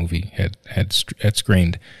after the movie had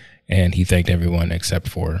screened. and he thanked everyone except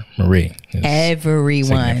for Marie, his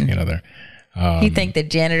Everyone. significant other. He thanked the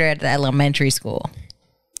janitor at the elementary school.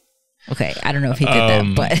 Okay, I don't know if he did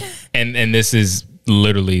that, but and this is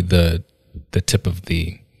literally the tip of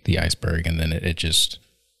the iceberg, and then it just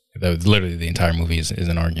literally the entire movie is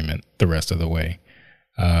an argument the rest of the way.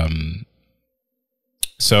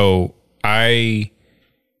 So I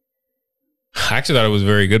actually thought it was a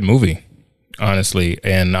very good movie, honestly.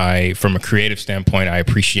 And from a creative standpoint, I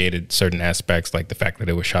appreciated certain aspects, like the fact that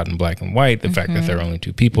it was shot in black and white, the fact that there are only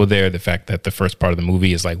two people there, the fact that the first part of the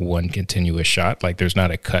movie is like one continuous shot. Like there's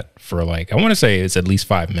not a cut for like, I want to say it's at least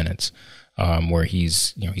 5 minutes, where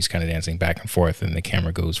he's kind of dancing back and forth and the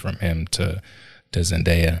camera goes from him to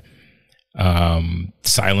Zendaya.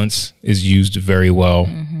 Silence is used very well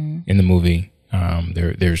in the movie.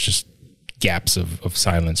 There's just gaps of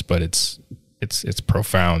silence, but it's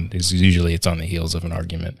profound. Usually it's on the heels of an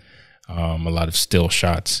argument. A lot of still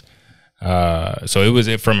shots. So it was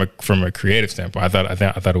from a creative standpoint. I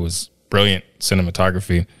thought it was brilliant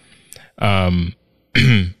cinematography. I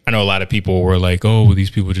know a lot of people were like, "Oh, these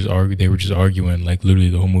people just argue. They were just arguing. Like literally,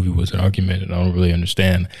 the whole movie was an argument." And I don't really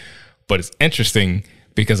understand. But it's interesting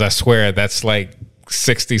because I swear that's like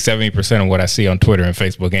 60-70% of what I see on Twitter and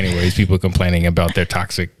Facebook. Anyways, people complaining about their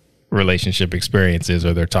toxic relationship experiences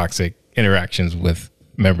or their toxic interactions with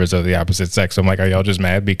members of the opposite sex. So I'm like, are y'all just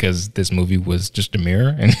mad because this movie was just a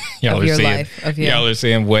mirror and y'all are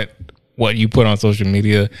seeing what you put on social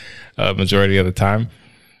media majority of the time?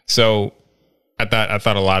 So I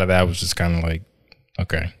thought a lot of that was just kind of like,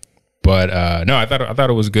 okay, but no, I thought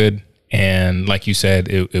it was good, and like you said,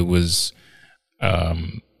 it was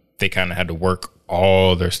they kind of had to work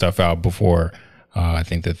all their stuff out before I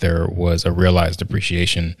think that there was a realized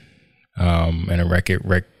appreciation and a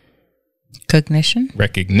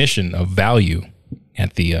recognition of value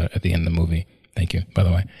at the end of the movie. Thank you, by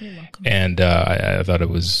the way. You're welcome. And I thought it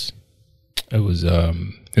was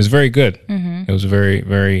very good. Mm-hmm. It was a very,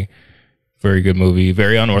 very, very good movie.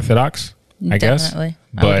 Very unorthodox, I guess,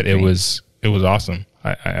 but it was awesome.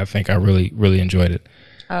 I think I really, really enjoyed it.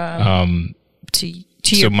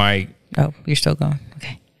 Oh, you're still going.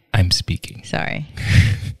 Okay. I'm speaking. Sorry.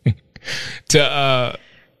 To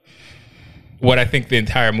what I think the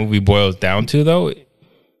entire movie boils down to, though,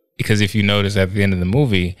 because if you notice at the end of the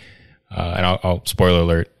movie, and I'll spoiler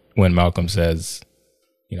alert, when Malcolm says,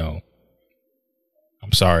 I'm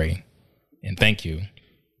sorry and thank you,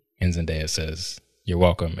 and Zendaya says, you're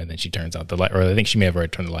welcome, and then she turns out the light, or I think she may have already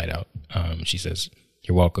turned the light out. She says,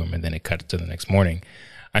 you're welcome, and then it cuts to the next morning.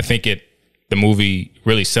 I think the movie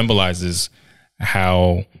really symbolizes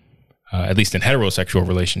how, at least in heterosexual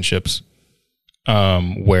relationships,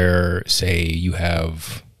 where say you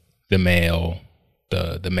have the male,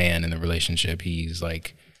 the man in the relationship, he's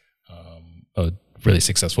like a really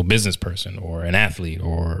successful business person or an athlete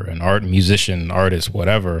or an artist,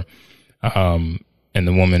 whatever. And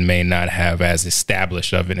the woman may not have as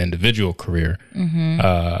established of an individual career,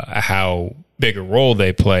 how big a role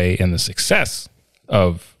they play in the success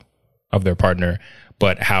of their partner,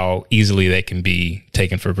 but how easily they can be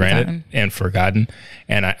taken for granted and forgotten.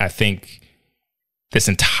 And I think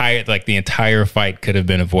the entire fight could have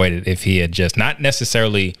been avoided if he had just not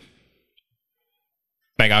necessarily,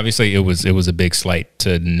 like, obviously it was a big slight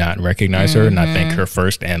to not recognize her, not thank her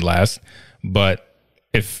first and last. But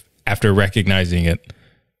if after recognizing it,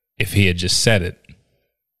 if he had just said it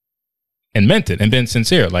and meant it and been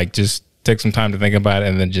sincere, like just take some time to think about it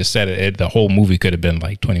and then just said it, the whole movie could have been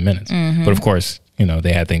like 20 minutes. But of course,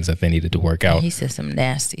 they had things that they needed to work out. He said some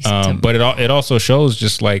nasty stuff. But it also shows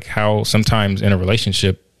just like how sometimes in a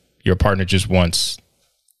relationship, your partner just wants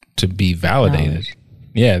to be validated.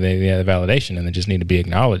 Yeah, they have validation and they just need to be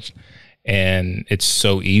acknowledged. And it's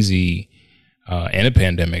so easy in a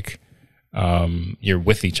pandemic. You're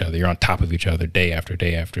with each other, you're on top of each other day after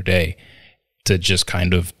day after day, to just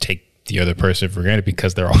kind of take the other person for granted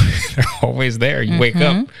because they're always there. You wake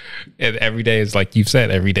up and every day is, like you've said,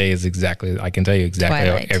 every day is exactly, I can tell you exactly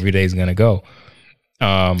how every day is going to go.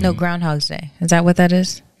 No, Groundhog's Day. Is that what that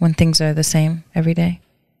is? When things are the same every day?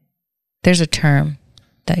 There's a term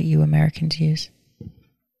that you Americans use.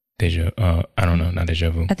 I don't know, not deja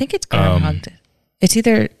vu. I think it's Groundhog Day.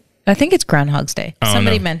 I think it's Groundhog's Day.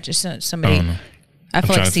 Somebody mentioned somebody. I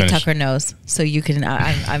feel like C. Tucker knows, so you can.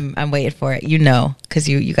 I'm waiting for it. Because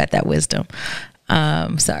you got that wisdom.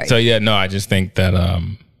 Sorry. So yeah, no, I just think that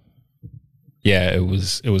it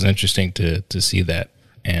was interesting to see that,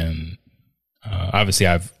 and obviously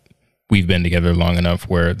we've been together long enough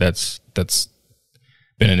where that's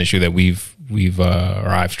been an issue that we've or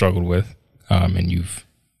I've struggled with, and you've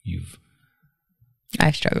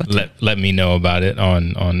I've struggled. Let me know about it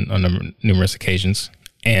on numerous occasions.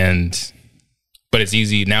 But it's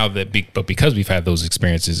easy now but because we've had those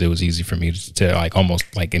experiences, it was easy for me to like almost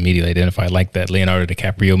like immediately identify, like that Leonardo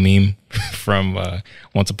DiCaprio meme from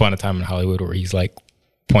Once Upon a Time in Hollywood, where he's like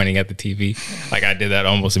pointing at the TV. Like I did that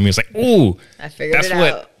almost immediately. It's like, ooh, I figured it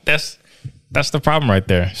out. That's the problem right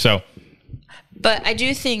there. So, but I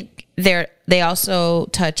do think they also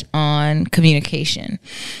touch on communication,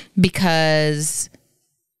 because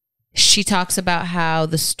she talks about how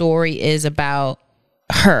the story is about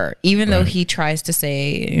her, even though he tries to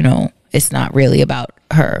say, you know, it's not really about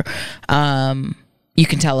her. You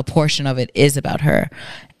can tell a portion of it is about her,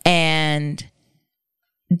 and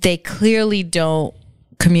they clearly don't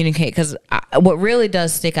communicate. Because what really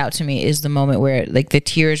does stick out to me is the moment where like the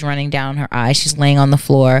tears running down her eyes, she's laying on the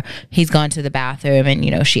floor, he's gone to the bathroom, and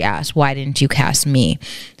you know, she asked, why didn't you cast me?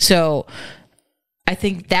 So I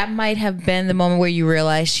think that might have been the moment where you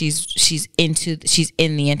realize she's in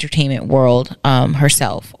the entertainment world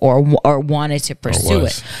herself, or wanted to pursue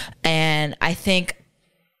it. And I think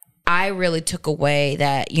I really took away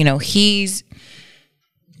that, you know,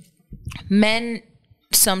 men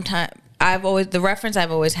sometimes, the reference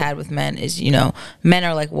I've always had with men is, you know, men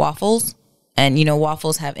are like waffles, and you know,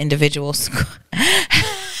 waffles have individuals.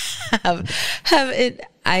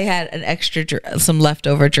 I had an extra some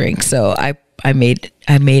leftover drink, so I made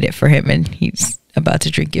it for him, and he's about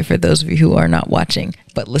to drink it for those of you who are not watching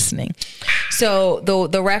but listening. So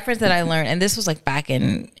the reference that I learned, and this was like back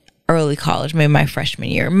in early college, maybe my freshman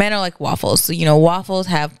year, men are like waffles. So, you know, waffles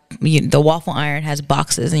have, the waffle iron has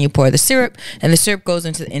boxes, and you pour the syrup, and the syrup goes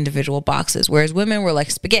into the individual boxes. Whereas women were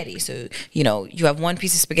like spaghetti. So, you know, you have one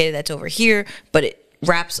piece of spaghetti that's over here, but it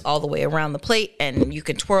wraps all the way around the plate, and you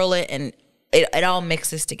can twirl it, and it all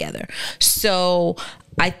mixes together. So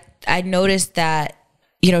I noticed that,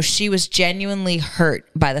 you know, she was genuinely hurt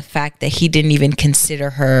by the fact that he didn't even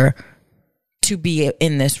consider her to be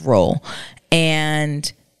in this role.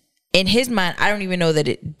 And in his mind, I don't even know that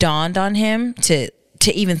it dawned on him to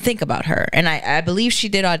even think about her. And I believe she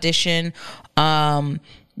did audition,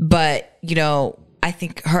 but, you know, I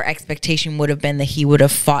think her expectation would have been that he would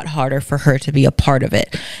have fought harder for her to be a part of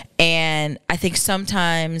it. And I think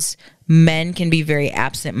sometimes men can be very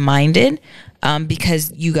absent-minded,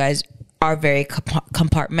 because you guys are very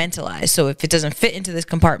compartmentalized. So if it doesn't fit into this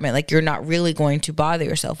compartment, like, you're not really going to bother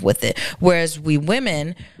yourself with it. Whereas we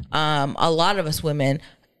women, a lot of us women,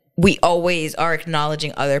 we always are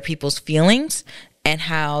acknowledging other people's feelings and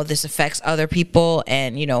how this affects other people,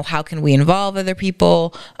 and, you know, how can we involve other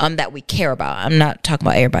people that we care about. I'm not talking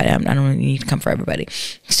about everybody. I don't really need to come for everybody.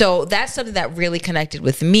 So that's something that really connected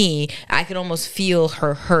with me. I could almost feel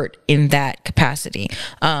her hurt in that capacity.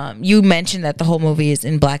 You mentioned that the whole movie is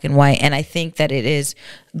in black and white, and I think that it is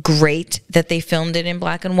great that they filmed it in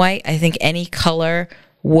black and white. I think any color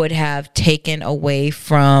would have taken away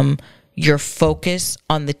from your focus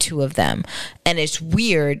on the two of them. And it's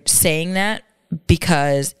weird saying that,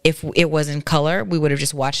 because if it was in color, we would have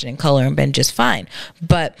just watched it in color and been just fine.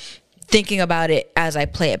 But thinking about it as I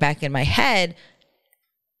play it back in my head,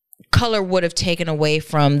 color would have taken away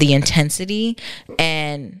from the intensity,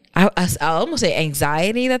 and I'll almost say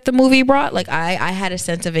anxiety that the movie brought. Like I had a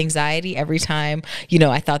sense of anxiety every time, you know,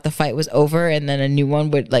 I thought the fight was over, and then a new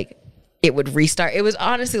one would, like, it would restart. It was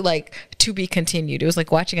honestly like to be continued. It was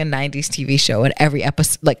like watching a 90s TV show, and every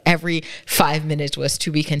episode, like every 5 minutes was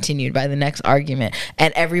to be continued by the next argument,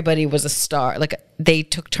 and everybody was a star. Like they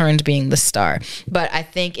took turns being the star. But I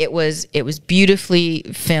think it was beautifully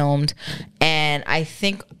filmed, and I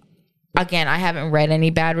think, again, I haven't read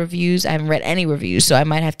any bad reviews. I haven't read any reviews, so I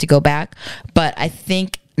might have to go back. But I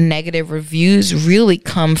think negative reviews really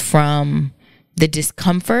come from the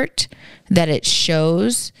discomfort that it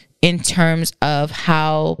shows in terms of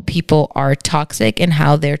how people are toxic and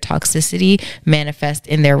how their toxicity manifests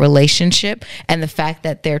in their relationship, and the fact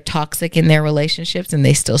that they're toxic in their relationships and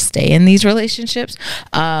they still stay in these relationships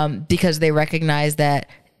because they recognize that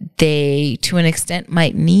they, to an extent,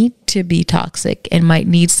 might need to be toxic and might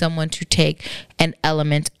need someone to take an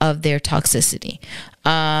element of their toxicity.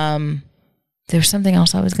 There's something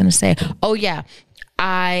else I was going to say. Oh, yeah.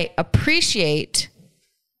 I appreciate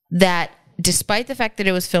that despite the fact that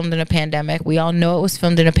it was filmed in a pandemic, we all know it was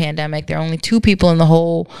filmed in a pandemic. There are only 2 people in the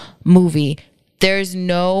whole movie. There's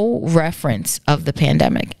no reference of the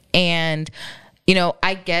pandemic. And, you know,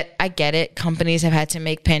 I get it. Companies have had to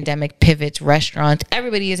make pandemic pivots, restaurants,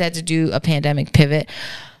 everybody has had to do a pandemic pivot.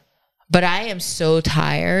 But I am so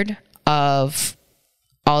tired of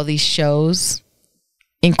all these shows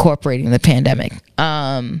incorporating the pandemic.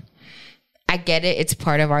 I get it. It's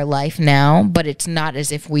part of our life now, but it's not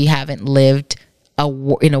as if we haven't lived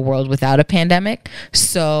in a world without a pandemic.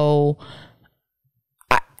 So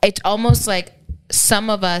it's almost like some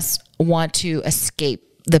of us want to escape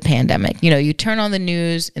the pandemic. You turn on the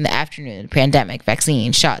news in the afternoon, pandemic,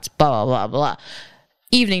 vaccine, shots, blah, blah, blah, blah.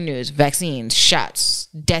 Evening news, vaccines, shots,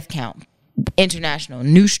 death count, international,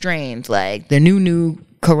 new strains, like the new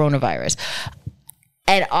coronavirus.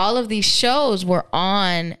 And all of these shows were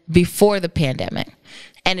on before the pandemic.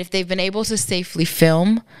 And if they've been able to safely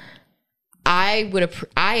film, I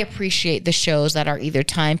appreciate the shows that are either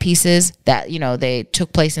timepieces that, they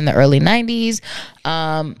took place in the early 90s.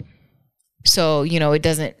 So,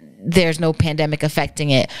 there's no pandemic affecting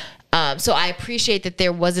it. So I appreciate that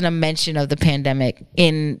there wasn't a mention of the pandemic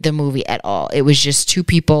in the movie at all. It was just two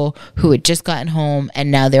people who had just gotten home and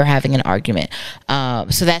now they're having an argument.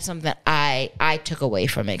 So that's something that I took away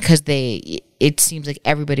from it, because it seems like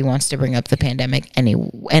everybody wants to bring up the pandemic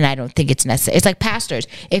and I don't think it's necessary. It's like pastors.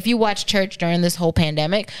 If you watch church during this whole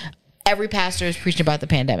pandemic, every pastor is preaching about the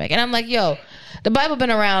pandemic. And I'm like, yo, the Bible been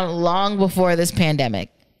around long before this pandemic.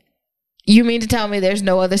 You mean to tell me there's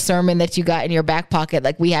no other sermon that you got in your back pocket?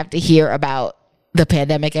 Like, we have to hear about the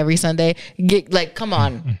pandemic every Sunday? Come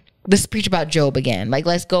on. Let's preach about Job again. Like,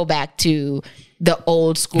 let's go back to the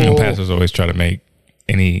old school. Pastors always try to make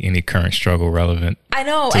any current struggle relevant. I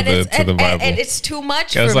know. To the Bible. And it's too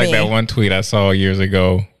much for me. It was like that one tweet I saw years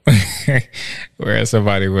ago where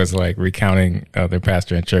somebody was like recounting their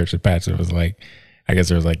pastor in church. The pastor was like, I guess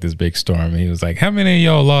there was like this big storm. And he was like, how many of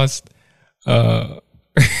y'all lost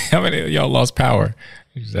power?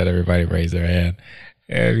 He said everybody raised their hand.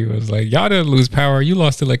 And he was like, y'all didn't lose power. You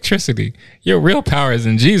lost electricity. Your real power is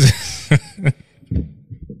in Jesus.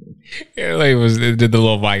 Yeah, like it did the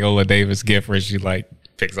little Viola Davis gift where she like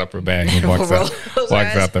picks up her bag and walks out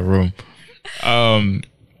the room.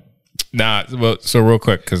 So real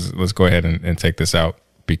quick, because let's go ahead and take this out,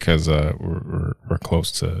 because we're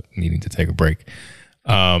close to needing to take a break.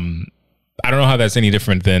 I don't know how that's any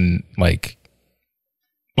different than like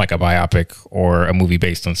a biopic or a movie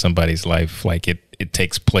based on somebody's life. Like it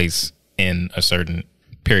takes place in a certain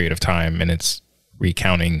period of time and it's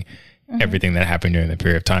recounting everything that happened during the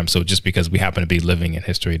period of time. So just because we happen to be living in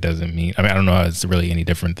history doesn't mean, I don't know how it's really any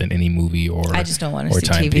different than any movie or I just don't want to see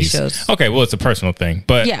TV shows. Okay, well, it's a personal thing,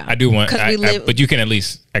 but yeah, I do want, but you can at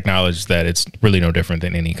least acknowledge that it's really no different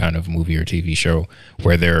than any kind of movie or TV show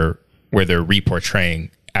where they're reportraying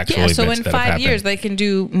actual events. So in 5 years, they can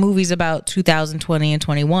do movies about 2020 and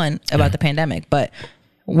 21 about the pandemic, but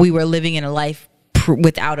we were living in a life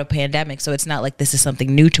without a pandemic, so it's not like this is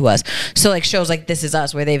something new to us. So like shows like This Is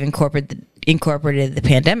Us, where they've incorporated the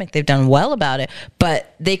pandemic, they've done well about it,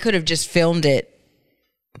 but they could have just filmed it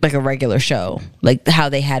like a regular show, like how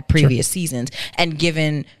they had previous seasons, and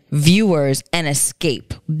given viewers an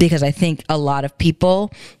escape, because I think a lot of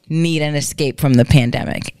people need an escape from the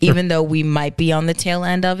pandemic. Even though we might be on the tail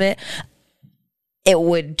end of it, it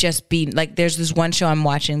would just be like, there's this one show I'm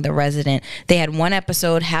watching, The Resident. They had one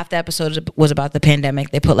episode, half the episode was about the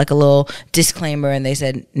pandemic. They put like a little disclaimer and they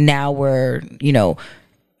said, now we're,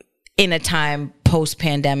 in a time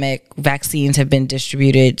post-pandemic, vaccines have been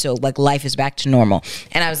distributed, so like life is back to normal.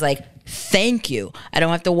 And I was like, thank you. I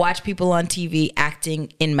don't have to watch people on TV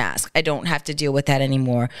acting in masks. I don't have to deal with that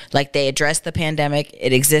anymore. Like, they addressed the pandemic,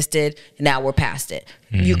 it existed, now we're past it.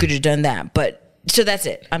 You could have done that, but so that's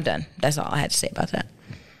it. I'm done. That's all I had to say about that.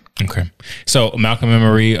 Okay. So Malcolm and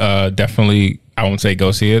Marie, definitely, I won't say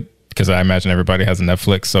go see it, because I imagine everybody has a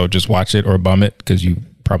Netflix, so just watch it or bum it, because you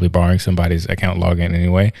probably borrowing somebody's account login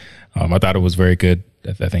anyway. I thought it was very good.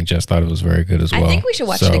 I think Jess thought it was very good as well. I think we should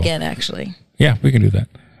watch it again, actually. Yeah, we can do that.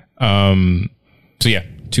 So yeah,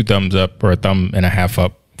 2 thumbs up or a thumb and a half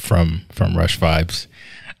up from Rush Vibes.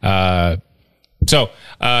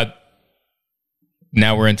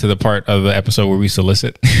 Now we're into the part of the episode where we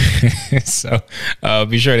solicit. So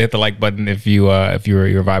be sure to hit the like button if you're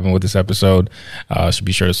vibing with this episode. So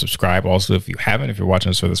be sure to subscribe. Also, if you haven't, if you're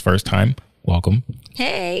watching this for this first time, welcome.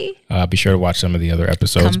 Hey. Be sure to watch some of the other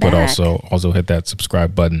episodes, but also hit that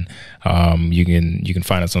subscribe button. You can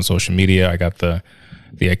find us on social media. I got the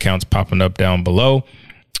accounts popping up down below,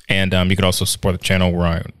 and you can also support the channel.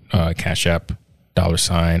 We're on Cash App,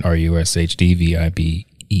 $RUSHDVIBE.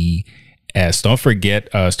 Don't forget,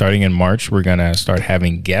 starting in March, we're going to start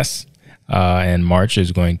having guests. And March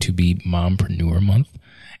is going to be Mompreneur Month.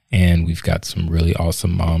 And we've got some really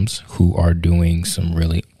awesome moms who are doing some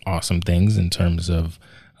really awesome things in terms of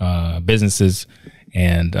businesses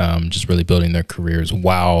and just really building their careers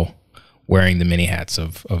while wearing the many hats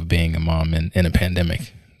of being a mom in a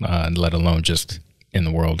pandemic, let alone just in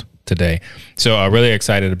the world today. So really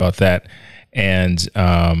excited about that. And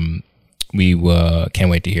we can't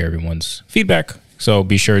wait to hear everyone's feedback. So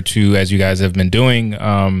be sure to, as you guys have been doing,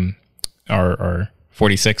 our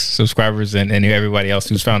 46 subscribers and everybody else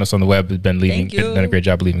who's found us on the web has been done a great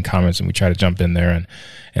job leaving comments, and we try to jump in there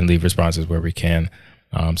and leave responses where we can.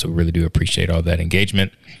 So we really do appreciate all that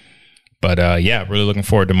engagement. But yeah, really looking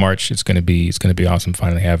forward to March. It's gonna be awesome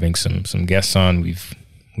finally having some guests on. We've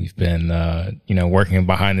been working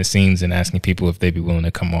behind the scenes and asking people if they'd be willing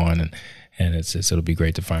to come on, and it'll be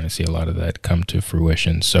great to finally see a lot of that come to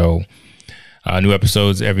fruition. So new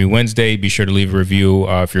episodes every Wednesday. Be sure to leave a review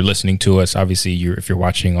if you're listening to us. Obviously, if you're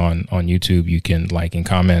watching on YouTube, you can like and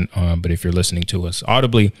comment. But if you're listening to us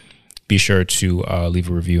audibly, be sure to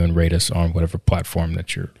leave a review and rate us on whatever platform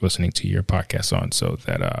that you're listening to your podcast on, so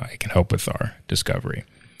that it can help with our discovery.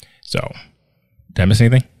 So, did I miss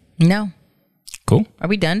anything? No. Cool. Are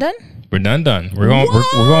we done? We're done. We're going.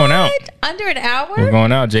 We're going out. Under an hour. We're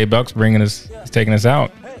going out. J Buck's taking us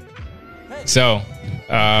out. So,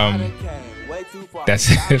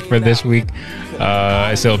 that's it for this week.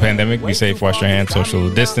 It's still a pandemic. Be safe. Wash your hands. Social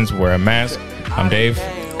distance. Wear a mask. I'm Dave.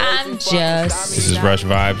 I'm Jess. This is Rush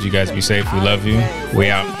Vibes. You guys be safe. We love you. We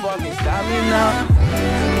out. Stop me now.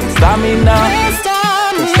 Stop me now.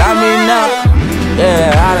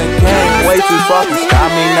 Yeah, I done came way too far.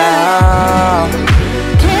 Stop me now.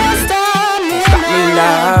 Stop me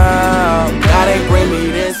now. God ain't bring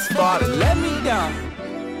me this far to let me down.